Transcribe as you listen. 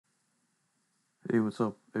Hey, what's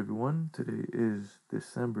up, everyone? Today is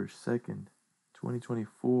December 2nd,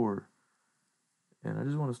 2024, and I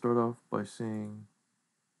just want to start off by saying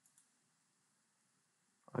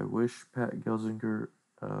I wish Pat Gelsinger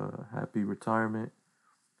happy retirement.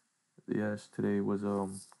 Yes, today was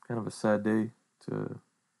kind of a sad day to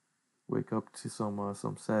wake up to some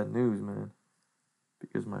sad news, man,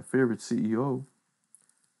 because my favorite CEO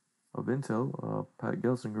of Intel, Pat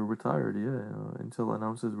Gelsinger, retired. Yeah, Intel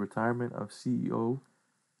announces retirement of CEO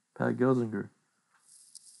Pat Gelsinger.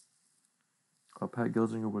 Pat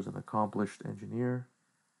Gelsinger was an accomplished engineer.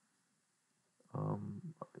 Um,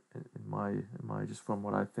 in my just from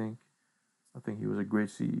what I think he was a great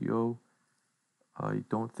CEO. I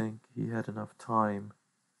don't think he had enough time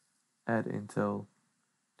at Intel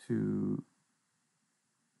to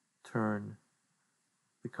turn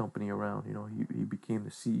the company around. You know, he became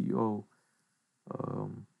the CEO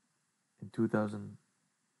in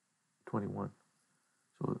 2021.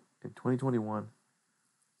 So in 2021,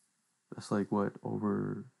 that's like what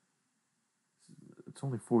over. It's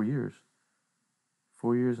only 4 years.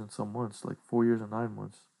 4 years and some months, like 4 years and 9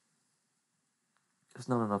 months. It's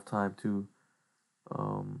not enough time to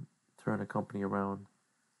turn a company around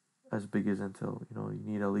as big as Intel. You know, you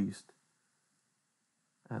need at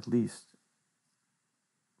least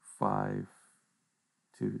 5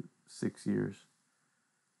 to 6 years.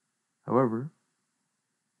 However,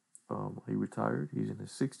 he retired. He's in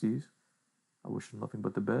his 60s. I wish him nothing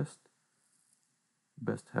but the best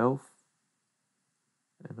health,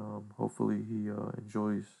 and hopefully he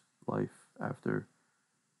enjoys life after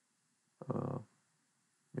uh,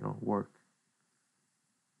 work.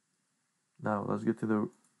 Now let's get to the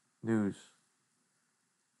news.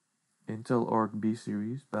 Intel Arc B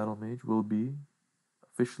series Battlemage will be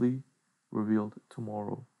officially revealed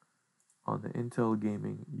tomorrow on the Intel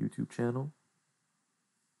Gaming YouTube channel.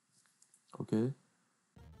 Okay?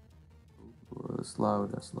 That's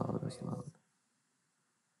loud, that's loud, that's loud.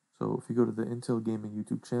 So if you go to the Intel Gaming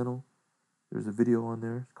YouTube channel, there's a video on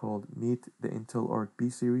there called Meet the Intel Arc B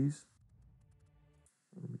series.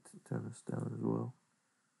 Let me turn this down as well.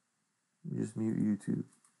 Let me just mute YouTube.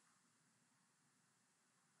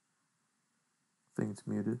 I think it's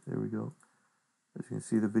muted. There we go. As you can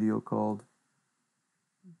see, the video called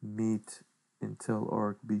Meet Intel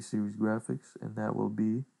Arc B series graphics, and that will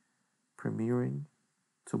be premiering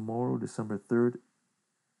tomorrow, December 3rd.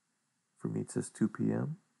 For me, it says 2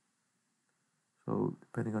 p.m. So,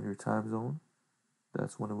 depending on your time zone,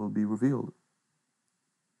 that's when it will be revealed.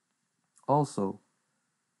 Also,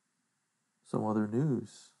 some other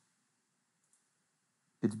news.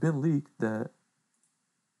 It's been leaked that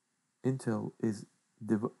Intel is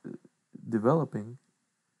developing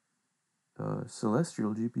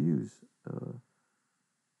Celestial GPUs.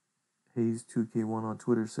 Hayes2K1 on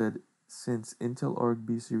Twitter said, since Intel Arc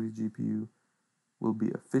B series GPU will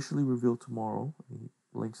be officially revealed tomorrow, he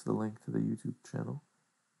links the link to the YouTube channel,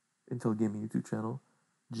 Intel Gaming YouTube channel,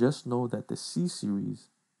 just know that the C series,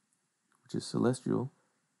 which is Celestial,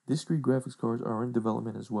 discrete graphics cards are in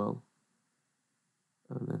development as well.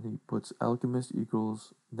 Then he puts Alchemist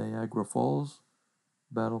equals Niagara Falls,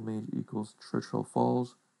 Battlemage equals Churchill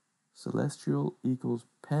Falls, Celestial equals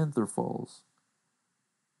Panther Falls,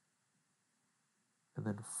 and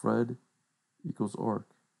then Fred equals Arc.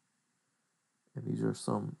 And these are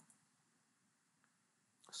some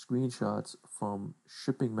screenshots from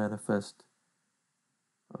shipping manifest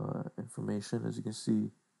information. As you can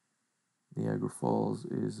see, Niagara Falls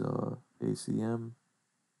is ACM,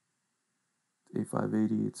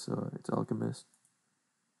 A580. It's Alchemist.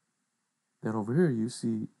 Then over here you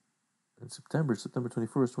see in September 21st,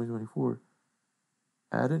 2024,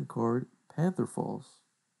 add-in card Panther Falls.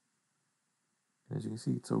 And as you can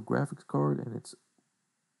see, it's a graphics card and it's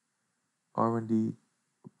R&D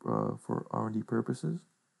for R&D purposes.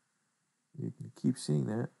 You can keep seeing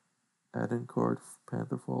that add-in card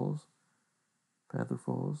Panther Falls.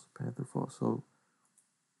 So,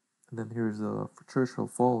 and then here's for Churchill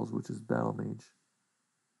Falls, which is Battlemage.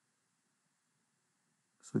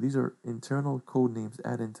 So these are internal code names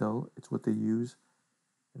at Intel. It's what they use,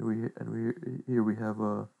 and here we have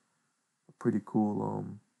a pretty cool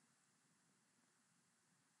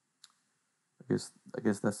I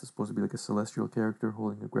guess that's supposed to be like a celestial character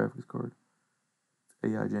holding a graphics card.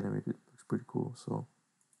 It's AI generated. Looks pretty cool. So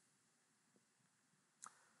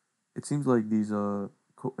it seems like these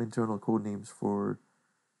internal code names for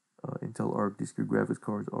Intel Arc discrete graphics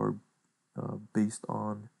cards are based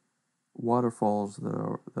on waterfalls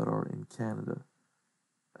that are in Canada.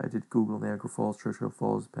 I did Google Niagara Falls, Churchill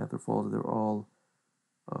Falls, Panther Falls. They're all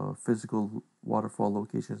physical waterfall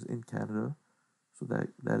locations in Canada. So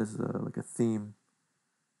that is like a theme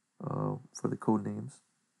for the code names.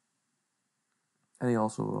 And I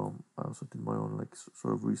also did my own like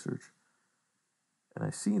sort of research, and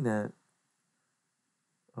I seen that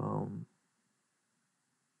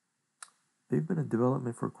they've been in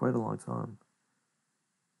development for quite a long time.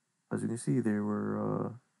 As you can see, they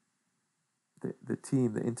were the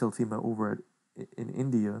team, the Intel team over in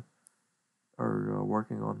India are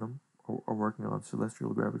working on them, or are working on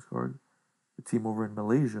Celestial graphics card. The team over in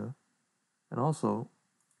Malaysia, and also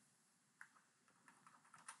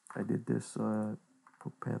I did this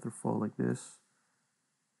Panther fall like this.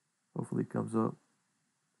 Hopefully it comes up.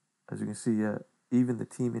 As you can see, yeah, even the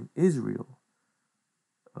team in Israel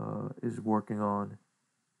is working on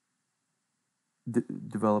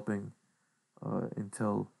developing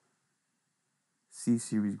Intel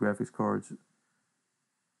C-series graphics cards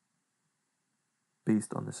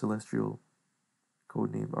based on the Celestial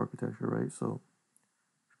codename architecture, right? So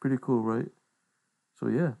it's pretty cool, right? So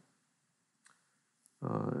yeah,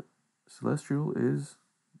 Celestial is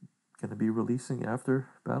gonna be releasing after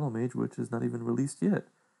Battlemage, which is not even released yet,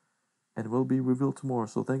 and will be revealed tomorrow.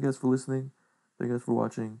 So thank you guys for listening. Thank you guys for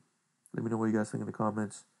watching. Let me know what you guys think in the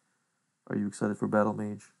comments. Are you excited for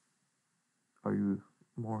Battlemage? Are you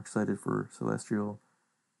more excited for Celestial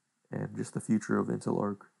and just the future of Intel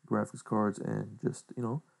Arc graphics cards and just,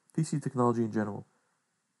 PC technology in general?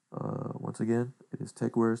 Once again, it is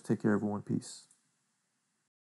TechWares. Take care, everyone. Peace.